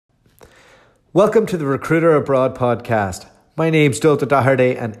Welcome to the Recruiter Abroad podcast. My name's Dalton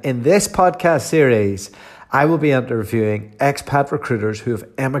Doherty, and in this podcast series, I will be interviewing expat recruiters who have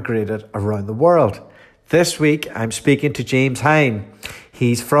emigrated around the world. This week, I'm speaking to James Hine.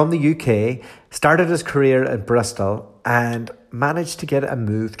 He's from the UK, started his career in Bristol, and managed to get a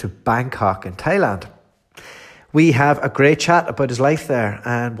move to Bangkok in Thailand. We have a great chat about his life there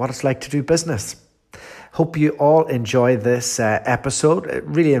and what it's like to do business. Hope you all enjoy this episode.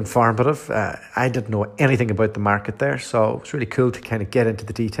 Really informative. I didn't know anything about the market there, so it's really cool to kind of get into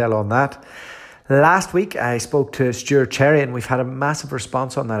the detail on that. Last week, I spoke to Stuart Cherry, and we've had a massive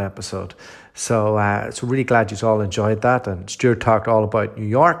response on that episode. So really glad you all enjoyed that. And Stuart talked all about New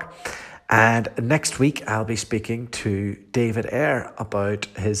York. And next week, I'll be speaking to David Eyre about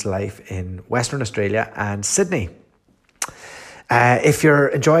his life in Western Australia and Sydney. If you're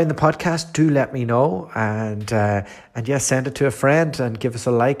enjoying the podcast, do let me know, and yes, send it to a friend and give us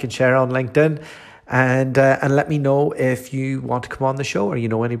a like and share on LinkedIn, and let me know if you want to come on the show or you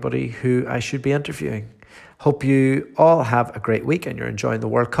know anybody who I should be interviewing. Hope you all have a great week and you're enjoying the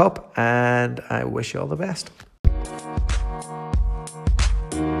World Cup, and I wish you all the best.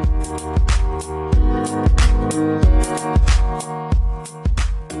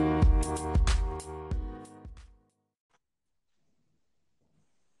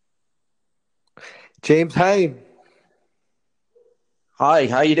 James Hine. Hi,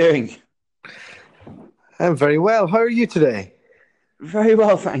 how are you doing? I'm very well. How are you today? Very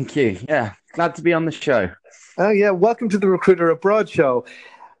well, thank you. Yeah, glad to be on the show. Oh, yeah. Welcome to the Recruiter Abroad show.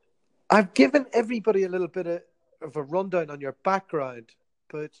 I've given everybody a little bit of a rundown on your background,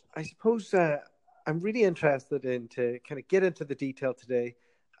 but I suppose I'm really interested in to kind of get into the detail today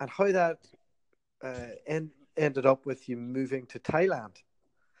and how that ended up with you moving to Thailand.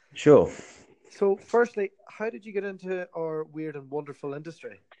 Sure. So, firstly, how did you get into our weird and wonderful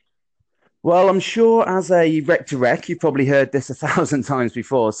industry? Well, I'm sure as a rec to rec, you've probably heard this 1,000 times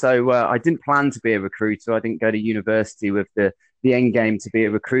before. So I didn't plan to be a recruiter. I didn't go to university with the end game to be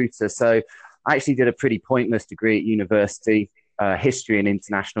a recruiter. So I actually did a pretty pointless degree at university, history and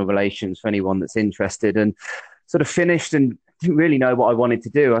international relations for anyone that's interested, and sort of finished and didn't really know what I wanted to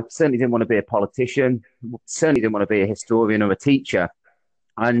do. I certainly didn't want to be a politician, certainly didn't want to be a historian or a teacher.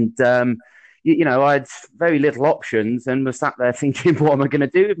 And you know, I had very little options and was sat there thinking, what am I going to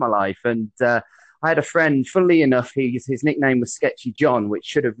do with my life? And I had a friend, funnily enough, his nickname was Sketchy John, which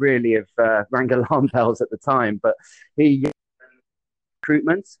should have really have rang alarm bells at the time. But he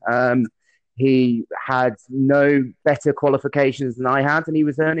recruitment. He had no better qualifications than I had, and he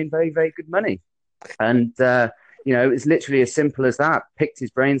was earning very, very good money. And you know, it's literally as simple as that. Picked his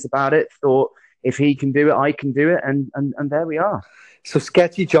brains about it, thought if he can do it, I can do it, and there we are. So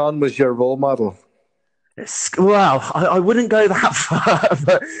Sketchy John was your role model? Well, I wouldn't go that far,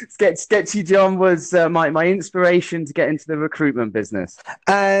 but Sketchy John was my inspiration to get into the recruitment business.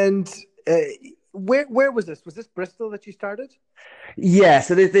 And where was this? Was this Bristol that you started? Yeah,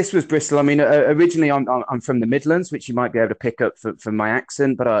 so this was Bristol. I mean, originally I'm from the Midlands, which you might be able to pick up from my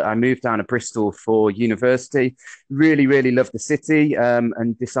accent, but I moved down to Bristol for university. Really, really loved the city,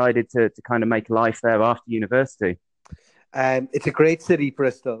 and decided to kind of make a life there after university. It's a great city,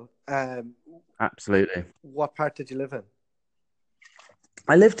 Bristol. Absolutely. What part did you live in?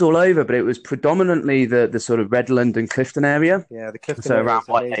 I lived all over, but it was predominantly the sort of Redland and Clifton area. Yeah, the Clifton so area around is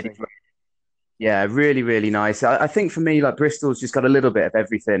amazing. Yeah, really, really nice. I think for me, like Bristol's just got a little bit of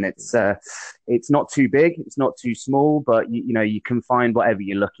everything. It's not too big, it's not too small, but you know, you can find whatever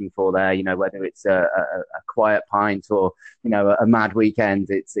you're looking for there. You know, whether it's a quiet pint or, you know, a mad weekend,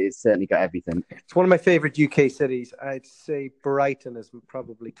 it's certainly got everything. It's one of my favorite UK cities. I'd say Brighton is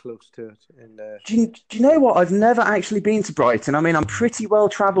probably close to it. Do you know what? I've never actually been to Brighton. I mean, I'm pretty well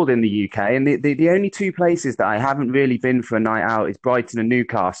travelled in the UK, and the only two places that I haven't really been for a night out is Brighton and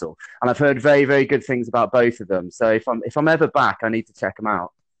Newcastle, and I've heard very, very good things about both of them. So if I'm ever back, I need to check them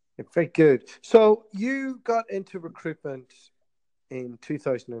out. Very good. So you got into recruitment in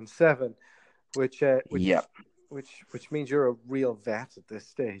 2007, which means you're a real vet at this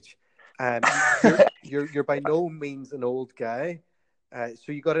stage. You're by no means an old guy.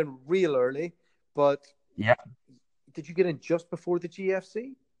 So you got in real early, but yeah, did you get in just before the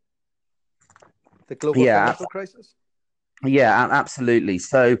GFC, the global financial crisis? Yeah, absolutely.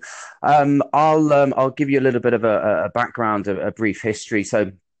 So I'll give you a little bit of a background, a brief history.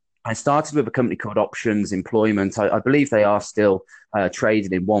 So I started with a company called Options Employment. I believe they are still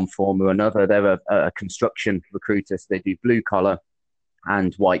traded in one form or another. They're a construction recruiter, so they do blue collar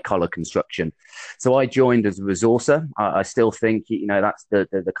and white collar construction. So I joined as a resourcer. I still think, you know, that's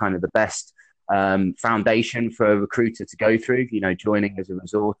the kind of the best foundation for a recruiter to go through, joining as a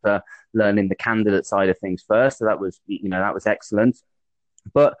resourcer, learning the candidate side of things first. So that was excellent.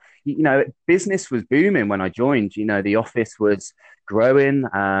 But, business was booming when I joined. The office was growing.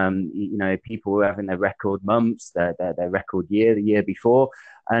 People were having their record months, their record year, the year before,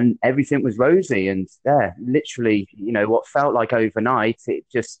 and everything was rosy. And literally, what felt like overnight, it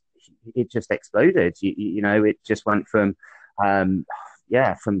just exploded. It just went from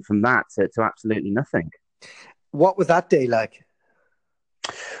that to absolutely nothing. What was that day like?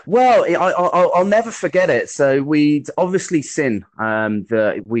 Well, I'll never forget it. So we'd obviously seen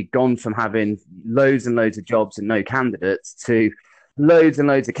that we'd gone from having loads and loads of jobs and no candidates to loads and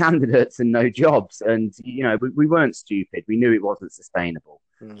loads of candidates and no jobs. And, we weren't stupid. We knew it wasn't sustainable.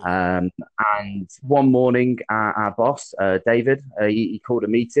 And one morning, our boss, David, he called a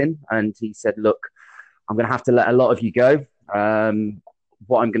meeting and he said, look, I'm going to have to let a lot of you go.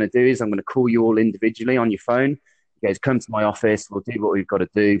 What I'm going to do is I'm going to call you all individually on your phone. He goes, come to my office. We'll do what we've got to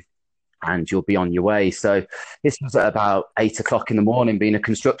do and you'll be on your way. So this was at about 8 o'clock in the morning. Being a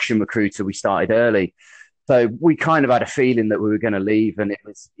construction recruiter, we started early. So we kind of had a feeling that we were going to leave, and it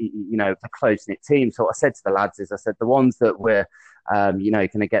was, a close-knit team. So what I said to the lads is, I said, the ones that we're, going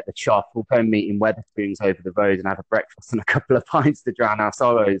to get the chop, we'll go meet in Wetherspoons over the road and have a breakfast and a couple of pints to drown our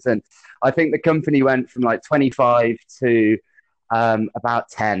sorrows. And I think the company went from like 25 to about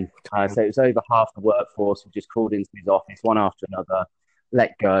 10. So it was over half the workforce who just called into his office one after another,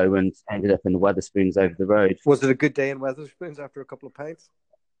 let go, and ended up in the Wetherspoons over the road. Was it a good day in Wetherspoons after a couple of pints?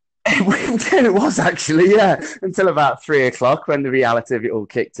 It was actually, yeah, until about 3 o'clock when the reality of it all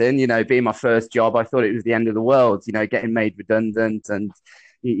kicked in. Being my first job, I thought it was the end of the world, getting made redundant and,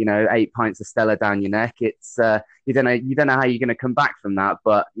 8 pints of Stella down your neck. It's, you don't know how you're going to come back from that,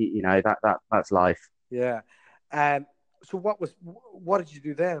 but, that's life. Yeah. So what did you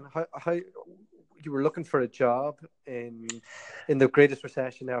do then? How you were looking for a job in the greatest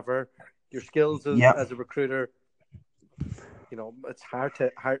recession ever? Your skills as a recruiter, it's hard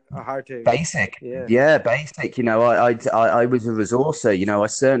to basic. Yeah, basic. I was a resourcer. I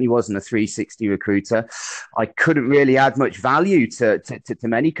certainly wasn't a 360 recruiter. I couldn't really add much value to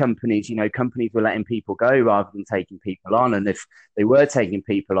many companies. Companies were letting people go rather than taking people on, and if they were taking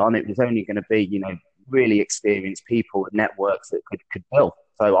people on, it was only going to be really experienced people with networks that could build.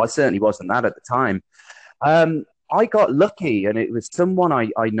 So I certainly wasn't that at the time. I got lucky, and it was someone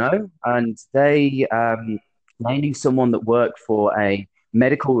I know, and they knew someone that worked for a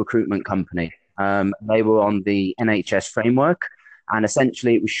medical recruitment company. They were on the NHS framework, and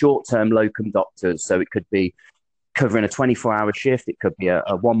essentially it was short-term locum doctors. So it could be covering a 24-hour shift. It could be a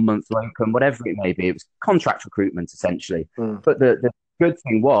 1-month locum, whatever it may be. It was contract recruitment, essentially. But the good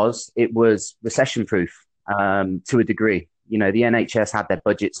thing was it was recession-proof to a degree. The NHS had their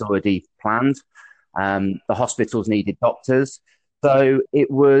budgets already planned. The hospitals needed doctors. So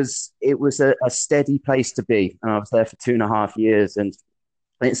it was a steady place to be. And I was there for 2.5 years, and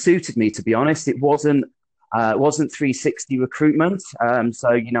it suited me, to be honest. It wasn't 360 recruitment. So,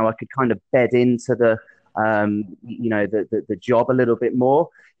 I could kind of bed into the job a little bit more.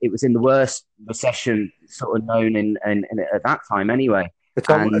 It was in the worst recession sort of known in at that time anyway. It's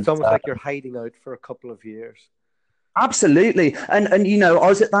almost like you're hiding out for a couple of years. Absolutely. And I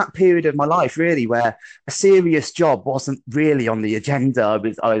was at that period of my life really where a serious job wasn't really on the agenda.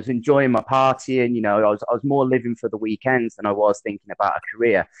 I was enjoying my partying, I was more living for the weekends than I was thinking about a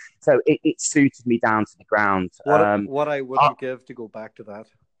career. So it suited me down to the ground. What I wouldn't give to go back to that.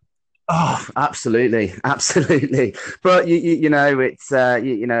 Oh, absolutely. Absolutely. But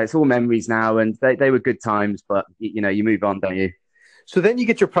it's all memories now, and they were good times, but you move on, don't you? So then you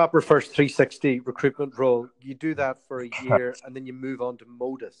get your proper first 360 recruitment role. You do that for a year, and then you move on to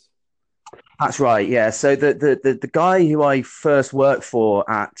Modus. That's right, yeah. So the guy who I first worked for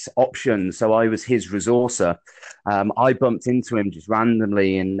at Options, so I was his resourcer. I bumped into him just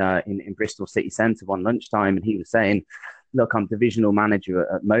randomly in Bristol City Centre one lunchtime, and he was saying, "Look, I'm divisional manager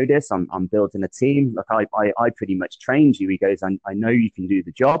at Modus. I'm building a team. Look, I pretty much trained you." He goes, I know you can do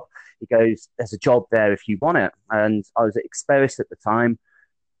the job. He goes, "There's a job there if you want it." And I was at Experis at the time.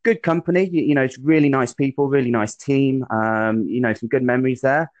 Good company, it's really nice people, really nice team. Some good memories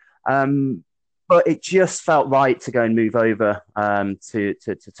there. But it just felt right to go and move over to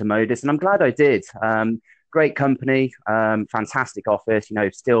Modus, and I'm glad I did. Great company, fantastic office.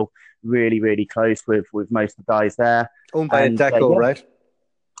 Still really, really close with most of the guys there. Owned by Adecco, right?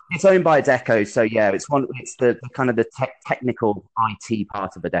 It's owned by Adecco, so yeah, it's the kind of the technical IT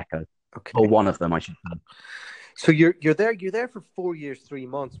part of Adecco, okay. Or one of them, I should say. So you're there for 4 years, 3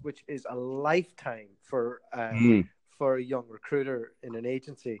 months, which is a lifetime for a young recruiter in an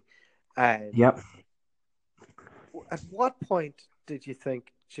agency. And Yep. at what point did you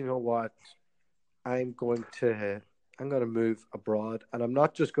think, "Do you know what, I'm going to I'm going to move abroad, and I'm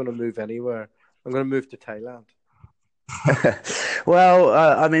not just going to move anywhere. I'm going to move to Thailand." Well,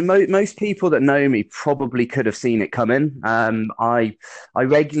 I mean, most people that know me probably could have seen it coming. I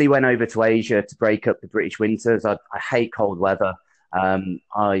regularly went over to Asia to break up the British winters. I hate cold weather.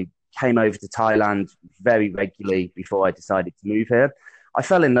 I came over to Thailand very regularly before I decided to move here. I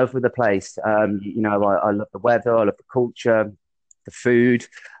fell in love with the place. I love the weather, I love the culture, the food.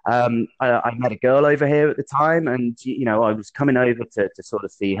 I met a girl over here at the time, and I was coming over to sort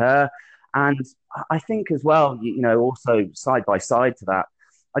of see her. And I think as well, also side by side to that,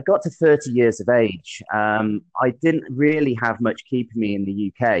 I got to 30 years of age. I didn't really have much keeping me in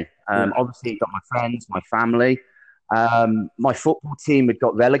the UK. Yeah. Obviously, got my friends, my family. My football team had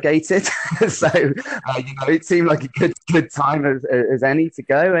got relegated, so it seemed like a good time as any to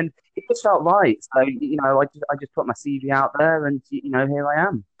go, and it just felt right. So I just put my CV out there, and here I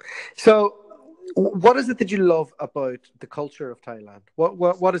am. So, what is it that you love about the culture of Thailand?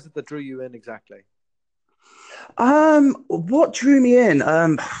 What is it that drew you in exactly? What drew me in?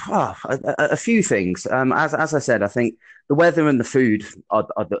 A few things. As I said, I think the weather and the food are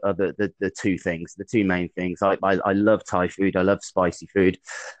the two things, the two main things. I love Thai food. I love spicy food.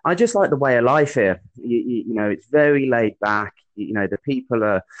 I just like the way of life here. It's very laid back. The people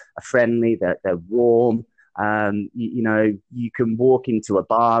are friendly. They're warm. You can walk into a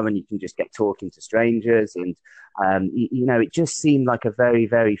bar and you can just get talking to strangers, and it just seemed like a very,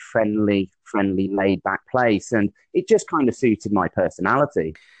 very friendly, laid back place, and it just kind of suited my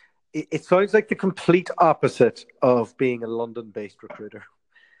personality. It sounds like the complete opposite of being a London-based recruiter.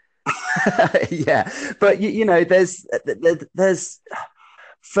 Yeah, but there's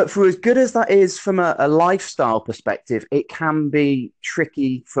for as good as that is from a lifestyle perspective, it can be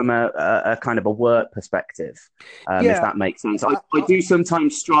tricky from a kind of a work perspective, if Yeah, that makes sense. I do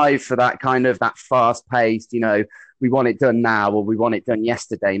sometimes strive for that kind of that fast paced, we want it done now or we want it done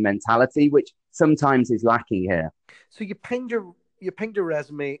yesterday mentality, which sometimes is lacking here. so you pinged your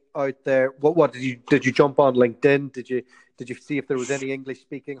resume out there. What did you jump on LinkedIn? Did you see if there was any English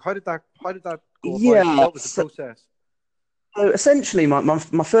speaking? How did that go about? Yeah. What was the process? So essentially,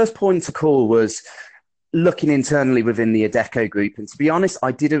 my first point of call was looking internally within the Adecco group. And to be honest,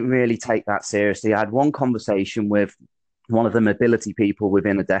 I didn't really take that seriously. I had one conversation with one of the mobility people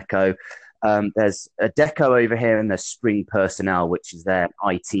within Adecco. There's Adecco over here, and there's Spring Personnel, which is their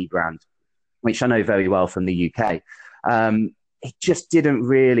IT brand, which I know very well from the UK. It just didn't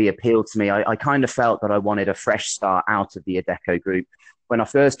really appeal to me. I kind of felt that I wanted a fresh start out of the Adecco group. When I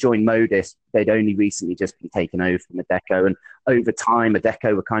first joined Modis, they'd only recently just been taken over from Adecco. And over time,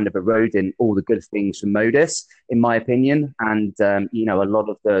 Adecco were kind of eroding all the good things from Modis, in my opinion. And, a lot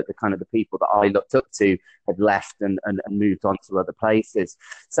of the kind of the people that I looked up to had left and moved on to other places.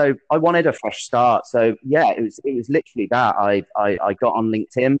 So I wanted a fresh start. So, yeah, it was literally that. I got on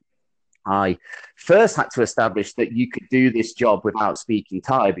LinkedIn. I first had to establish that you could do this job without speaking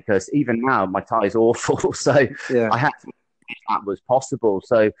Thai, because even now my Thai is awful. So Yeah. I had to if that was possible.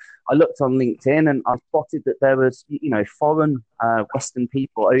 So I looked on LinkedIn and I spotted that there was, foreign Western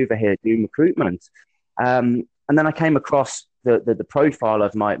people over here doing recruitment. And then I came across the profile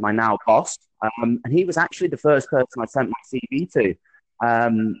of my now boss, and he was actually the first person I sent my CV to.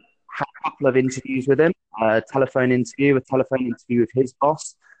 Had a couple of interviews with him, a telephone interview with his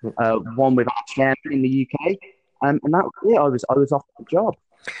boss, one with our chairman in the UK, and that was it. I was offered the job.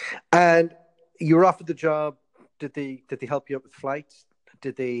 And you were offered the job. Did they help you out with flights?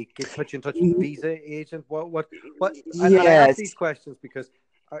 Did they put you in touch with a visa agent? What? And I ask Yes, these questions because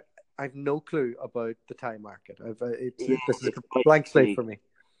I've no clue about the Thai market. yes, This is a blank slate for me.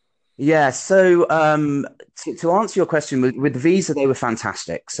 yeah. So to answer your question, with the visa, they were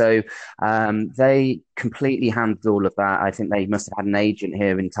fantastic. So they completely handled all of that. I think they must have had an agent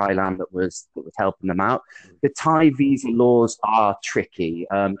here in Thailand that was helping them out. The Thai visa laws are tricky.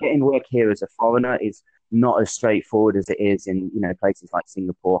 Getting work here as a foreigner is not as straightforward as it is in places like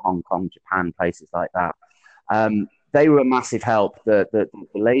Singapore, Hong Kong, Japan, places like that. They were a massive help. The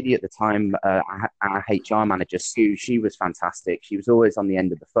lady at the time, our HR manager, Sue, she was fantastic. She was always on the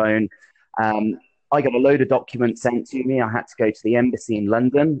end of the phone. I got a load of documents sent to me. I had to go to the embassy in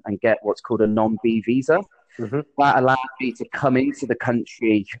London and get what's called a non-B visa. Mm-hmm. That allowed me to come into the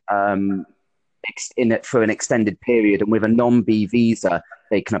country in it for an extended period. And with a non-B visa,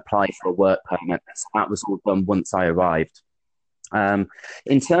 they can apply for a work permit. So that was all done once I arrived.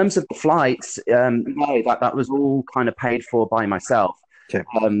 In terms of the flights, no, that was all kind of paid for by myself. Okay.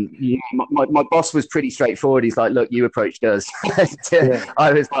 My boss was pretty straightforward. He's like, look, you approached us. Yeah.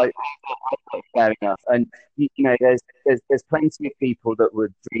 I was like, fair enough. And there's plenty of people that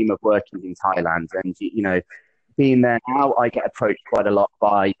would dream of working in Thailand, and being there now, I get approached quite a lot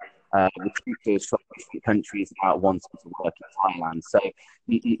by recruiters from different countries about wanting to work in Thailand. So,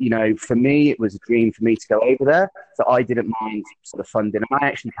 for me, it was a dream for me to go over there. So I didn't mind sort of funding. And I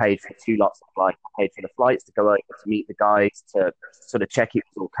actually paid for 2 lots of flights. I paid for the flights to go over to meet the guys, to sort of check it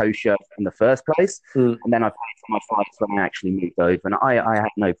was all kosher in the first place. And then I paid for my flights when I actually moved over. And I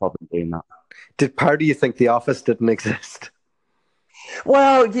had no problem doing that. Did part of you think the office didn't exist?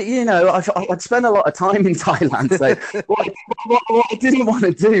 Well, I'd spent a lot of time in Thailand, so what I didn't want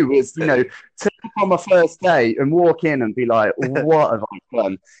to do was, turn up on my first day and walk in and be like, what have I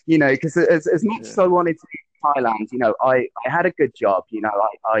done? Because as much as I wanted to be in Thailand, I had a good job.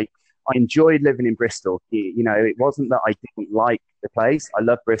 I enjoyed living in Bristol. It wasn't that I didn't like the place. I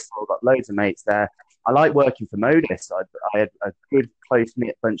love Bristol. Got loads of mates there. I like working for Modus. I had a good,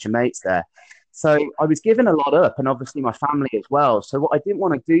 close-knit bunch of mates there. So I was giving a lot up, and obviously my family as well. So what I didn't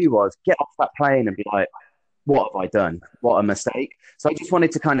want to do was get off that plane and be like, what have I done? What a mistake. So I just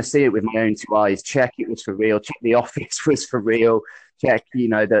wanted to kind of see it with my own 2 eyes, check it was for real, check the office was for real, check,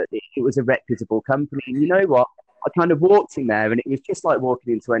 that it was a reputable company. And you know what? I kind of walked in there, and it was just like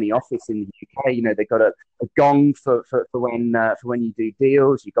walking into any office in the UK. They've got a gong for when you do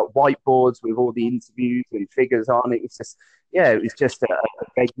deals. You've got whiteboards with all the interviews and figures on it. It's just, it was just a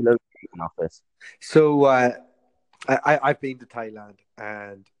regular office. So I've been to Thailand,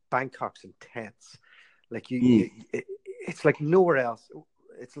 and Bangkok's intense. Like it's like nowhere else.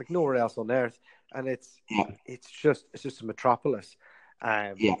 It's like nowhere else on earth, and it's just a metropolis.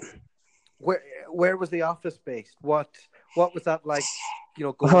 Where was the office based? What was that like?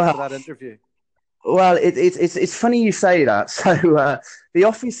 Going for that interview. Well, it's funny you say that. So the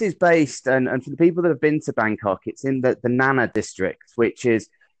office is based, and for the people that have been to Bangkok, it's in the Nana district, which is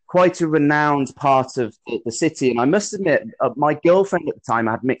quite a renowned part of the city. And I must admit, my girlfriend at the time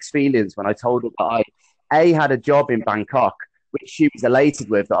had mixed feelings when I told her that I had a job in Bangkok, which she was elated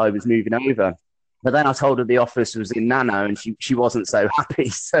with that I was moving over. But then I told her the office was in Nana, and she wasn't so happy.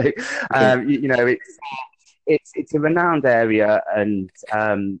 So, it's a renowned area, and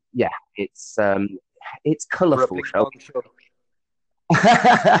it's colourful.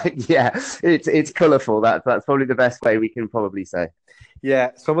 Yeah, it's colourful. That's probably the best way we can probably say.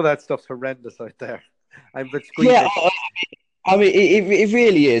 Yeah, some of that stuff's horrendous out there. I'm a bit squeamish. Yeah, I mean, it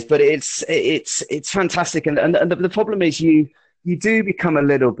really is, but it's fantastic, and the problem is you do become a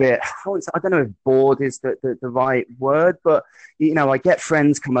little bit, I don't know if bored is the right word, but, I get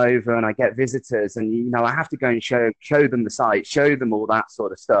friends come over and I get visitors, and, I have to go and show them the site, show them all that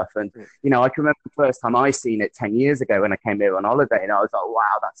sort of stuff. And, I can remember the first time I seen it 10 years ago when I came here on holiday, and I was like,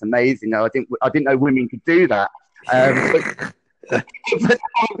 wow, that's amazing. I didn't know women could do that. But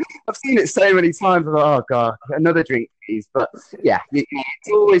I've seen it so many times. I'm like, oh God, another drink, please. But yeah,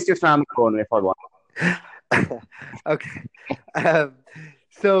 it's always just around the corner if I want. Okay.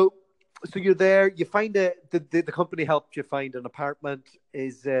 So you're there. You find the company helped you find an apartment.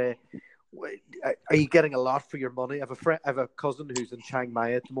 Are you getting a lot for your money? I have a cousin who's in Chiang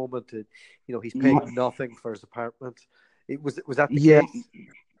Mai at the moment. And, he's paying nothing for his apartment. Was that the case?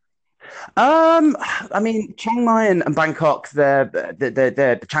 I mean, Chiang Mai and Bangkok,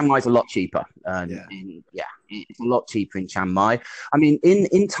 Chiang Mai's a lot cheaper. It's a lot cheaper in Chiang Mai. I mean,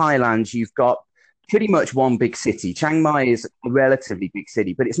 in Thailand, you've got pretty much one big city. Chiang Mai is a relatively big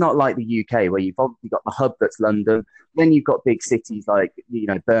city, but it's not like the UK where you've obviously got the hub that's London. Then you've got big cities like,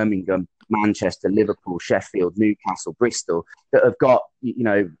 Birmingham, Manchester, Liverpool, Sheffield, Newcastle, Bristol that have got,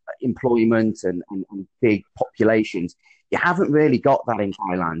 employment and big populations. You haven't really got that in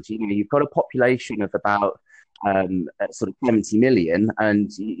Thailand. You've got a population of about sort of 70 million.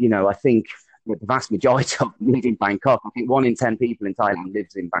 And, I think the vast majority of them live in Bangkok. I think 1 in 10 people in Thailand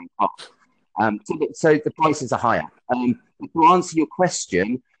lives in Bangkok. So the prices are higher. To answer your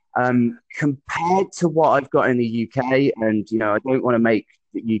question, compared to what I've got in the UK, and, I don't want to make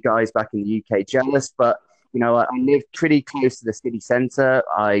you guys back in the UK jealous, but, I live pretty close to the city centre.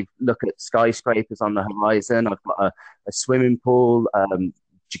 I look at skyscrapers on the horizon. I've got a swimming pool,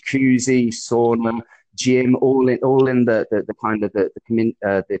 jacuzzi, sauna, gym, all in the kind of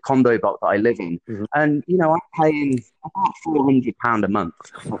the condo block that I live in. Mm-hmm. And, I'm paying about £400 a month.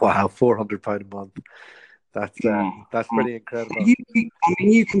 Wow, £400 a month. That's pretty incredible.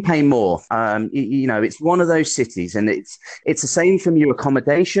 You can pay more. It's one of those cities, and it's the same from your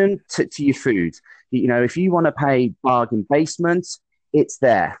accommodation to your food. If you want to pay bargain basement, it's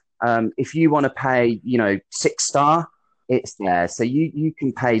there. If you want to pay, 6-star, it's there. So you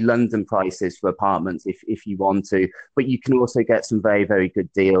can pay London prices for apartments if you want to, but you can also get some very, very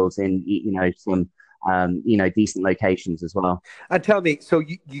good deals in, some, decent locations as well. And tell me, so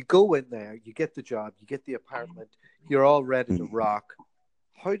you go in there, you get the job, you get the apartment, you're all ready to rock.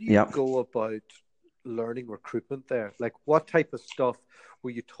 How do you Yeah. go about learning recruitment there? Like, what type of stuff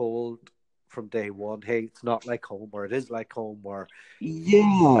were you told from day one? Hey, it's not like home, or it is like home, or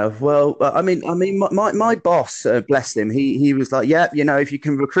Yeah, well, my boss, bless him, he was like, yeah, if you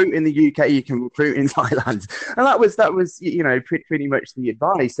can recruit in the UK, you can recruit in Thailand, and that was pretty much the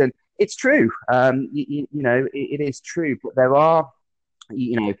advice, and it's true. It is true, but there are,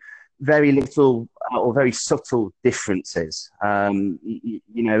 very little or very subtle differences. In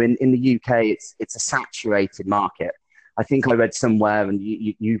the UK, it's a saturated market. I think I read somewhere, and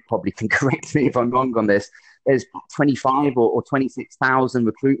you probably can correct me if I'm wrong on this. There's 25 or 26,000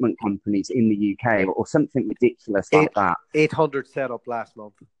 recruitment companies in the UK, or something ridiculous like that. 800 set up last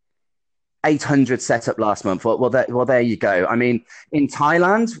month. 800 set up last month. Well, there you go. I mean, in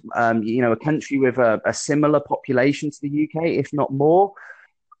Thailand, a country with a similar population to the UK, if not more,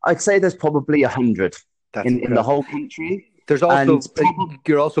 I'd say there's probably 100 in the whole country. There's also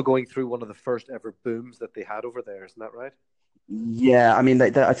you're also going through one of the first ever booms that they had over there, isn't that right? Yeah, I mean,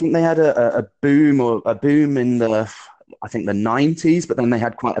 I think they had a boom in the 90s, but then they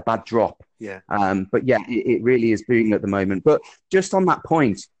had quite a bad drop. Yeah. But yeah, it really is booming at the moment. But just on that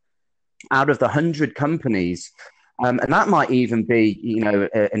point, out of the 100 companies, and that might even be,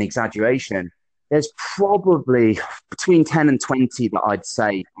 an exaggeration, there's probably between 10 and 20 that I'd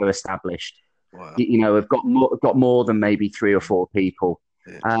say are established. Wow. Have got more than maybe 3 or 4 people.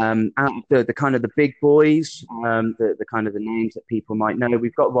 Yeah. Out of the kind of the big boys, the kind of the names that people might know,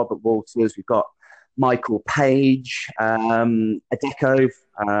 we've got Robert Walters, we've got Michael Page, Adecco,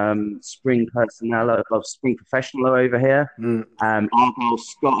 Spring Professional over here, Argyle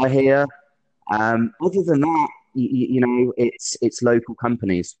Scott are here. Other than that, it's local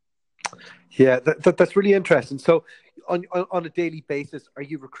companies. Yeah, that's really interesting. So, on a daily basis, are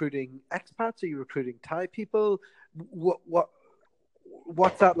you recruiting expats? Are you recruiting Thai people?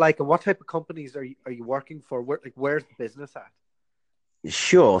 What's that like, and what type of companies are you working for? Where's the business at?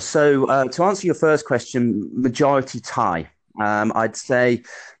 Sure. So, to answer your first question, majority Thai. I'd say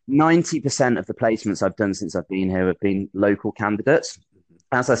 90% of the placements I've done since I've been here have been local candidates.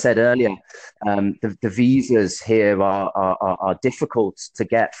 As I said earlier, the visas here are difficult to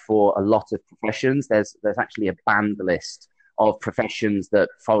get for a lot of professions. There's actually a banned list of professions that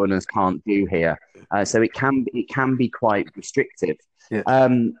foreigners can't do here, so it can be quite restrictive. Yeah.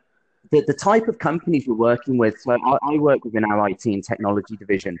 The type of companies we're working with. So I work within our IT and technology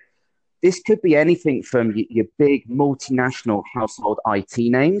division. This could be anything from your big multinational household IT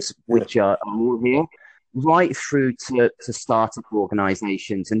names, which are all here, right through to startup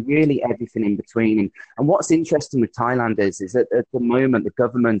organizations and really everything in between. And what's interesting with Thailand is that at the moment, the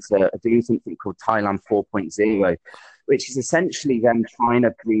government are doing something called Thailand 4.0, which is essentially them trying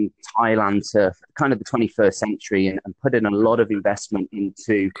to bring Thailand to kind of the 21st century and put in a lot of investment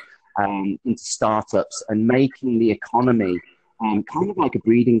into startups and making the economy kind of like a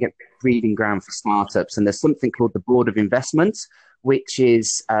breeding ground for startups. And there's something called the Board of Investment, which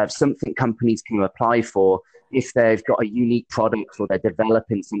is something companies can apply for if they've got a unique product or they're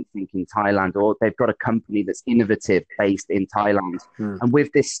developing something in Thailand, or they've got a company that's innovative based in Thailand. And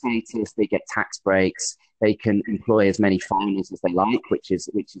with this status, they get tax breaks. They can employ as many foreigners as they like, which is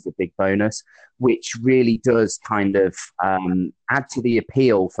a big bonus, which really does kind of add to the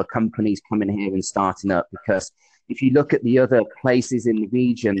appeal for companies coming here and starting up. Because if you look at the other places in the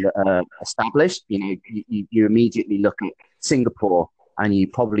region that are established, you immediately look at Singapore, and you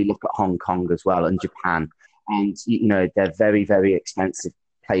probably look at Hong Kong as well, and Japan. And, they're very, very expensive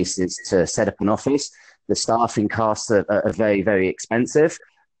places to set up an office. The staffing costs are very, very expensive.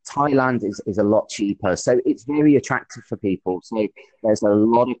 Thailand is a lot cheaper. So it's very attractive for people. So there's a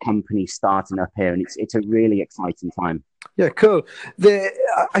lot of companies starting up here, and it's a really exciting time. Yeah, cool.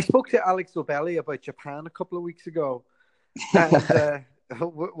 I spoke to Alex Zobelli about Japan a couple of weeks ago. And,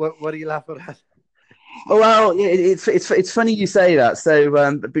 what are you laughing at? Well, it's funny you say that.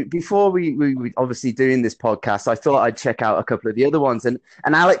 So before we obviously doing this podcast, I thought I'd check out a couple of the other ones, and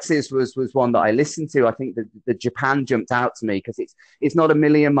Alex's was one that I listened to. I think the Japan jumped out to me because it's not a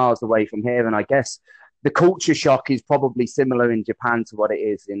million miles away from here, and I guess the culture shock is probably similar in Japan to what it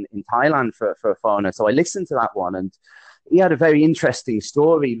is in Thailand for a foreigner. So I listened to that one, and he had a very interesting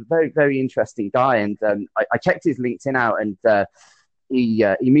story, very, very interesting guy, and I checked his LinkedIn out, and he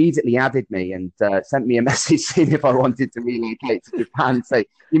immediately added me and sent me a message saying if I wanted to relocate to Japan. So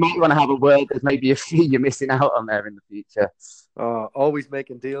you might want to have a word. There's maybe a fee you're missing out on there in the future. Always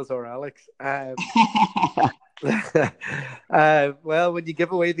making deals, or Alex. Well, when you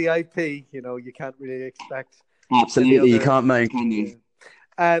give away the IP, you can't really expect. Absolutely, you can't moan, can you?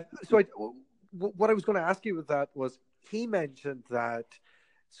 What I was going to ask you with that was, he mentioned that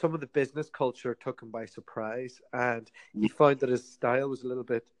some of the business culture took him by surprise, and he found that his style was a little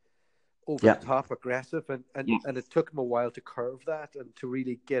bit over the top, aggressive, and it took him a while to curve that and to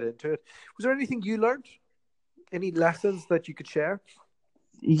really get into it. Was there anything you learned? Any lessons that you could share?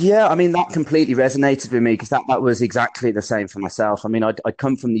 Yeah, I mean, that completely resonated with me because that was exactly the same for myself. I mean, I'd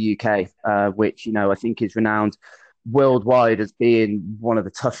come from the UK, which, I think is renowned worldwide as being one of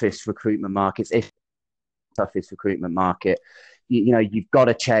the toughest recruitment markets, if toughest recruitment market. You've got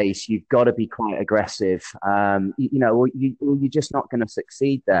to chase, you've got to be quite aggressive, or you're just not going to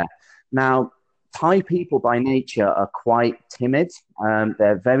succeed there. Now, Thai people by nature are quite timid.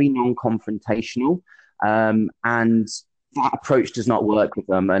 They're very non-confrontational, and that approach does not work with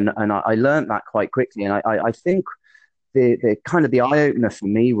them. And I learned that quite quickly. And I think the kind of the eye-opener for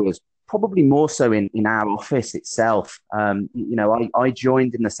me was probably more so in our office itself. I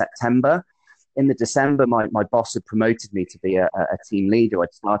joined in the September. In the December, my boss had promoted me to be a team leader.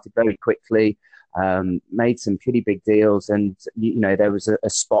 I'd started very quickly, made some pretty big deals, and there was a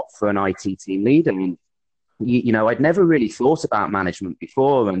spot for an IT team leader. And I'd never really thought about management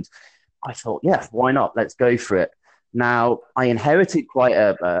before, and I thought, yeah, why not? Let's go for it. Now, I inherited quite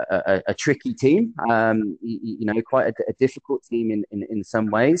a tricky team, quite a difficult team in some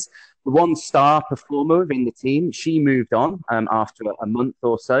ways. The one star performer within the team, she moved on after a month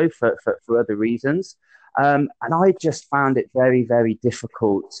or so for other reasons. And I just found it very, very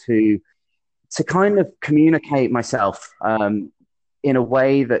difficult to kind of communicate myself in a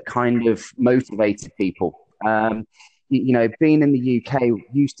way that kind of motivated people. Being in the UK,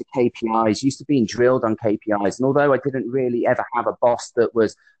 used to KPIs, used to being drilled on KPIs. And although I didn't really ever have a boss that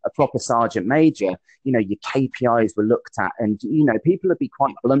was a proper sergeant major, your KPIs were looked at. And, people would be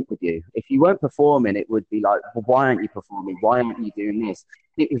quite blunt with you. If you weren't performing, it would be like, well, why aren't you performing? Why aren't you doing this?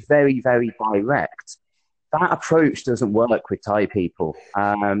 It was very, very direct. That approach doesn't work with Thai people.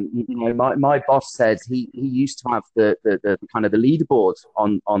 My boss said he used to have the kind of the leaderboard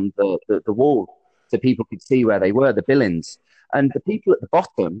on the wall, so people could see where they were, the billings. And the people at the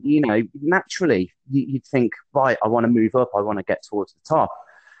bottom, naturally, you'd think, right, I want to move up. I want to get towards the top.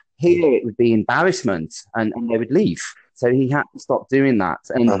 Here, it would be embarrassment, and they would leave. So he had to stop doing that.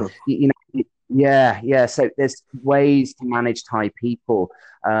 And, so there's ways to manage Thai people.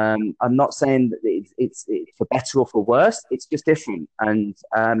 I'm not saying that it's for better or for worse. It's just different. And,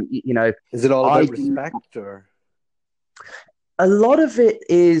 Is it all about respect, or...? A lot of it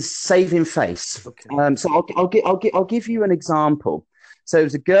is saving face. Okay. So I'll give you an example. So there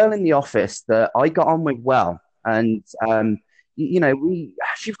was a girl in the office that I got on with well, and she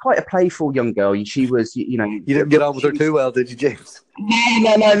was quite a playful young girl. She was, You didn't get on with her too well, did you, James?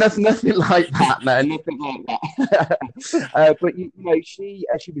 No, nothing like that, man. Nothing like that. But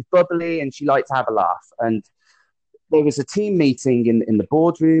she was bubbly and she liked to have a laugh. And there was a team meeting in the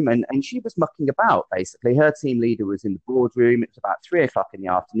boardroom, and she was mucking about, basically. Her team leader was in the boardroom. It was about 3:00 in the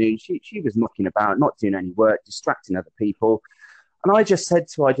afternoon. She was mucking about, not doing any work, distracting other people. And I just said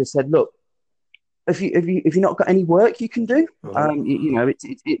to her, look, have you not got any work you can do?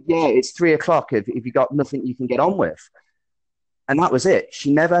 It's 3:00. If you got nothing you can get on with. And that was it.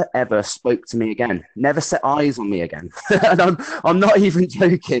 She never, ever spoke to me again, never set eyes on me again. And I'm not even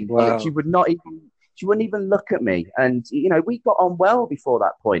joking. Wow. She wouldn't even look at me. And, we got on well before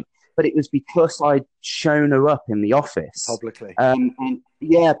that point, but it was because I'd shown her up in the office. Publicly.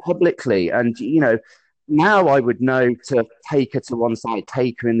 Publicly. And, now I would know to take her to one side,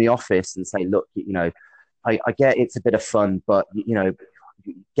 take her in the office and say, look, I get it's a bit of fun, but,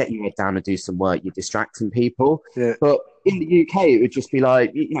 get your head down and do some work. You're distracting people. Yeah. But in the UK, it would just be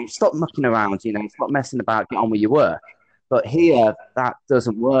like, stop mucking around, stop messing about, get on with your work. But here, that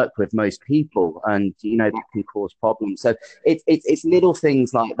doesn't work with most people, and that can cause problems. So it's little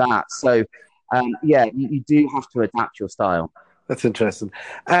things like that. So you do have to adapt your style. That's interesting.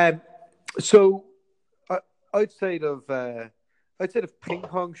 So outside of ping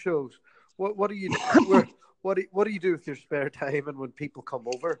pong shows, what do you what do you do with your spare time and when people come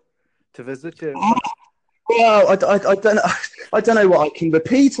over to visit you? Well, I don't know what I can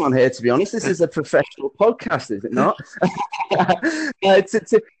repeat on here, to be honest. This is a professional podcast, is it not?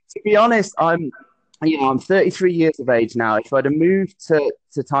 To be honest, I'm 33 years of age now. If I'd have moved to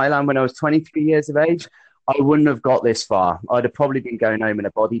Thailand when I was 23 years of age, I wouldn't have got this far. I'd have probably been going home in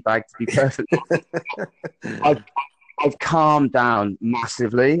a body bag, to be perfectly honest. I've calmed down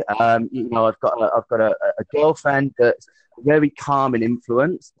massively. I've got a girlfriend that's very calm and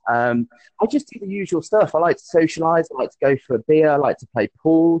influenced. I just do the usual stuff. I like to socialize. I like to go for a beer. I like to play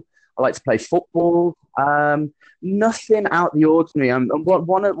pool. I like to play football. Nothing out the ordinary. And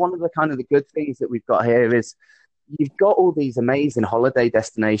one of the kind of the good things that we've got here is you've got all these amazing holiday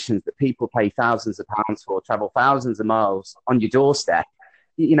destinations that people pay thousands of pounds for, travel thousands of miles on your doorstep.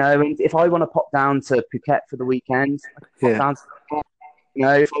 And if I want to pop down to Phuket for the weekend, I can pop down to Phuket.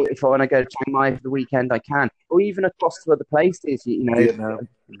 If I want to go to Chiang Mai for the weekend, I can. Or even across to other places, Vietnam,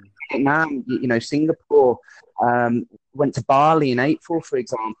 Singapore, went to Bali in April, for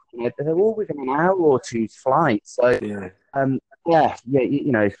example. They're all within an hour or two's flight. So,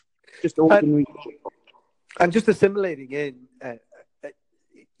 just ordinary. And just assimilating in,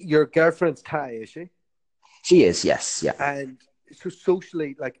 your girlfriend's Thai, is she? She is, yes, yeah. And so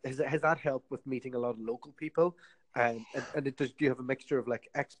socially, like, has that helped with meeting a lot of local people? And do you have a mixture of like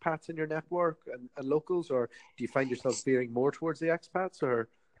expats in your network and locals, or do you find yourself veering more towards the expats, or?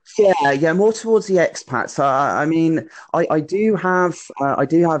 Yeah, more towards the expats. I do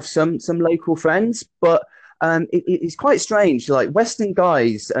have some local friends, but it's quite strange. Like Western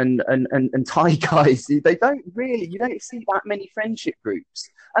guys and Thai guys, you don't see that many friendship groups,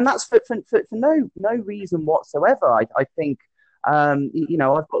 and that's for no reason whatsoever. I think.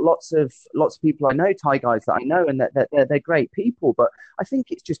 I've got lots of people I know, Thai guys that I know, and that they're great people. But I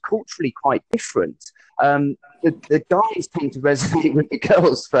think it's just culturally quite different. The guys tend to resonate with the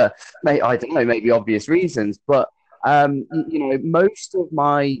girls for, I don't know, maybe obvious reasons. But most of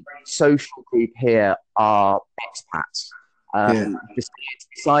my social group here are expats.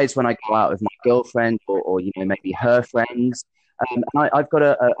 Besides when I go out with my girlfriend or maybe her friends. And I've got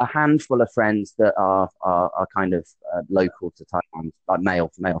a handful of friends that are kind of local to Thailand, like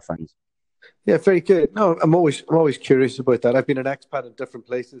male friends. Yeah, very good. No, I'm always curious about that. I've been an expat in different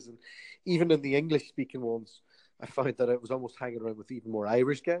places, and even in the English speaking ones, I found that I was almost hanging around with even more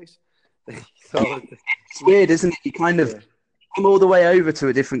Irish guys. So it's weird, isn't it? You kind of come all the way over to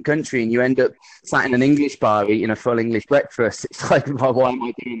a different country, and you end up sat in an English bar eating a full English breakfast. It's like, why am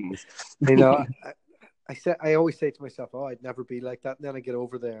I doing this? I always say to myself, "Oh, I'd never be like that." And then I get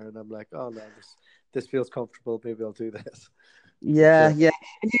over there, and I'm like, "Oh no, this feels comfortable. Maybe I'll do this." Yeah. And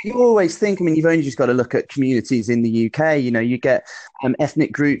you always think. I mean, you've only just got to look at communities in the UK. You get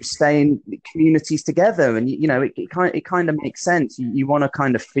ethnic groups staying communities together, and it kind of makes sense. You want to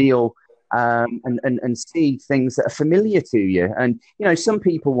kind of feel and see things that are familiar to you. And some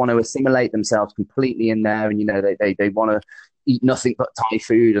people want to assimilate themselves completely in there, and they want to eat nothing but Thai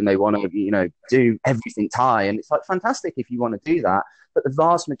food, and they want to, do everything Thai. And it's like fantastic if you want to do that. But the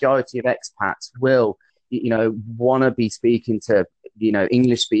vast majority of expats will, want to be speaking to,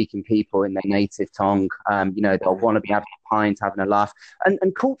 English speaking people in their native tongue. They'll want to be having a pint, having a laugh.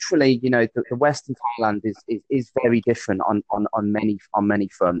 And culturally, the Western Thailand is very different on many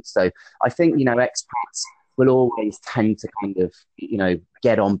fronts. So I think, expats will always tend to kind of,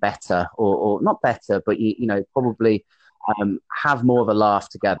 get on better or not better, but, probably have more of a laugh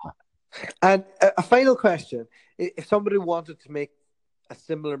together. And a final question: if somebody wanted to make a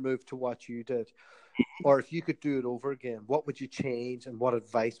similar move to what you did, or if you could do it over again, what would you change, and what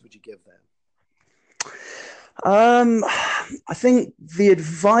advice would you give them? I think the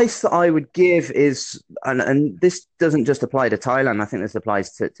advice that I would give is, and this doesn't just apply to Thailand, I think this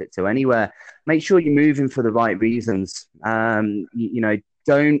applies to anywhere. Make sure you're moving for the right reasons.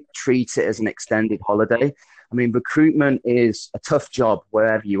 Don't treat it as an extended holiday. I mean, recruitment is a tough job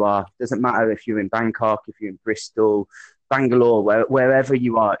wherever you are. It doesn't matter if you're in Bangkok, if you're in Bristol, Bangalore, wherever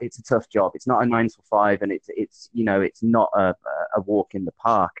you are. It's a tough job. It's not a 9 to 5, and it's not a walk in the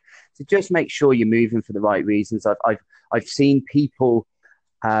park. So just make sure you're moving for the right reasons. I've seen people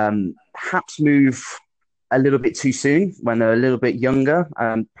perhaps move a little bit too soon when they're a little bit younger.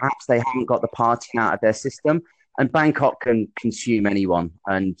 Perhaps they haven't got the partying out of their system. And Bangkok can consume anyone,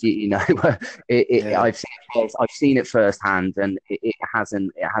 and I've seen it firsthand, and it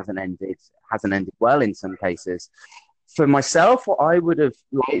hasn't ended well in some cases. For myself, what I would have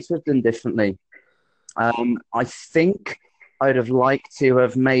liked to have done differently, I think I'd have liked to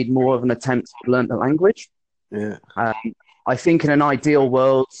have made more of an attempt to learn the language. Yeah. I think in an ideal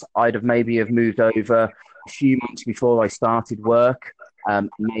world, I'd have moved over a few months before I started work,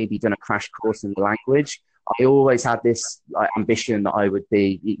 maybe done a crash course in the language. I always had this ambition that I would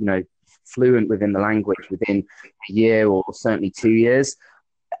be, fluent within the language within a year or certainly 2 years.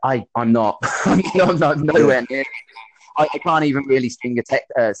 I'm not. I'm not nowhere near. I can't even really string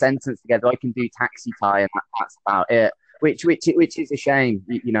a sentence together. I can do taxi tie, and that's about it. Which is a shame,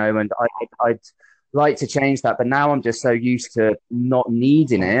 you know. And I'd like to change that, but now I'm just so used to not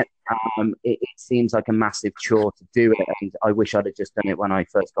needing it. It seems like a massive chore to do it, and I wish I'd have just done it when I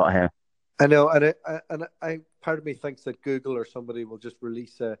first got here. I know, and I part of me thinks that Google or somebody will just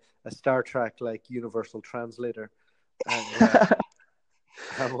release a Star Trek like universal translator, and,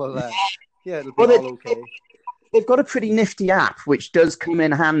 and we'll, yeah, it'll be all okay. They've got a pretty nifty app which does come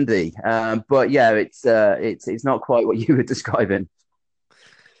in handy, but yeah, it's not quite what you were describing.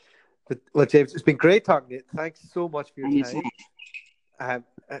 But, well, James, it's been great talking to you. Thanks so much for your time.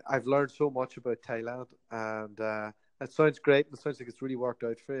 I've learned so much about Thailand, and that sounds great. It sounds like it's really worked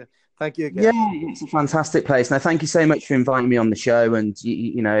out for you. Thank you again. Yeah, it's a fantastic place. Now, thank you so much for inviting me on the show. And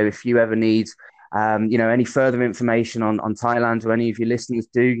you know, if you ever need, any further information on Thailand, or any of your listeners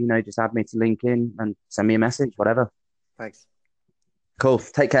do, just add me to LinkedIn and send me a message, whatever. Thanks. Cool.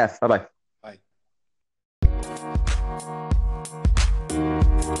 Take care. Bye-bye. Bye.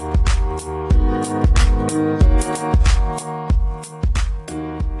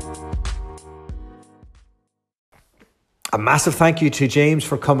 A massive thank you to James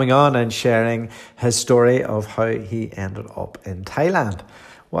for coming on and sharing his story of how he ended up in Thailand.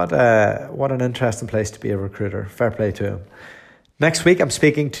 What an interesting place to be a recruiter. Fair play to him. Next week, I'm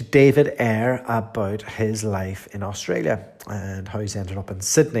speaking to David Eyre about his life in Australia and how he's ended up in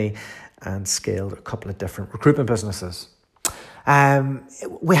Sydney and scaled a couple of different recruitment businesses.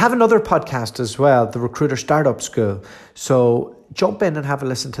 We have another podcast as well, the Recruiter Startup School. So jump in and have a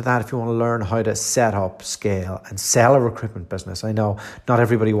listen to that if you want to learn how to set up, scale, and sell a recruitment business. I know not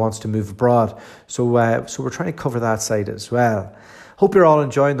everybody wants to move abroad, so we're trying to cover that side as well. Hope you're all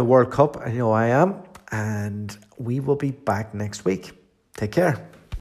enjoying the World Cup. I know I am, and we will be back next week. Take care.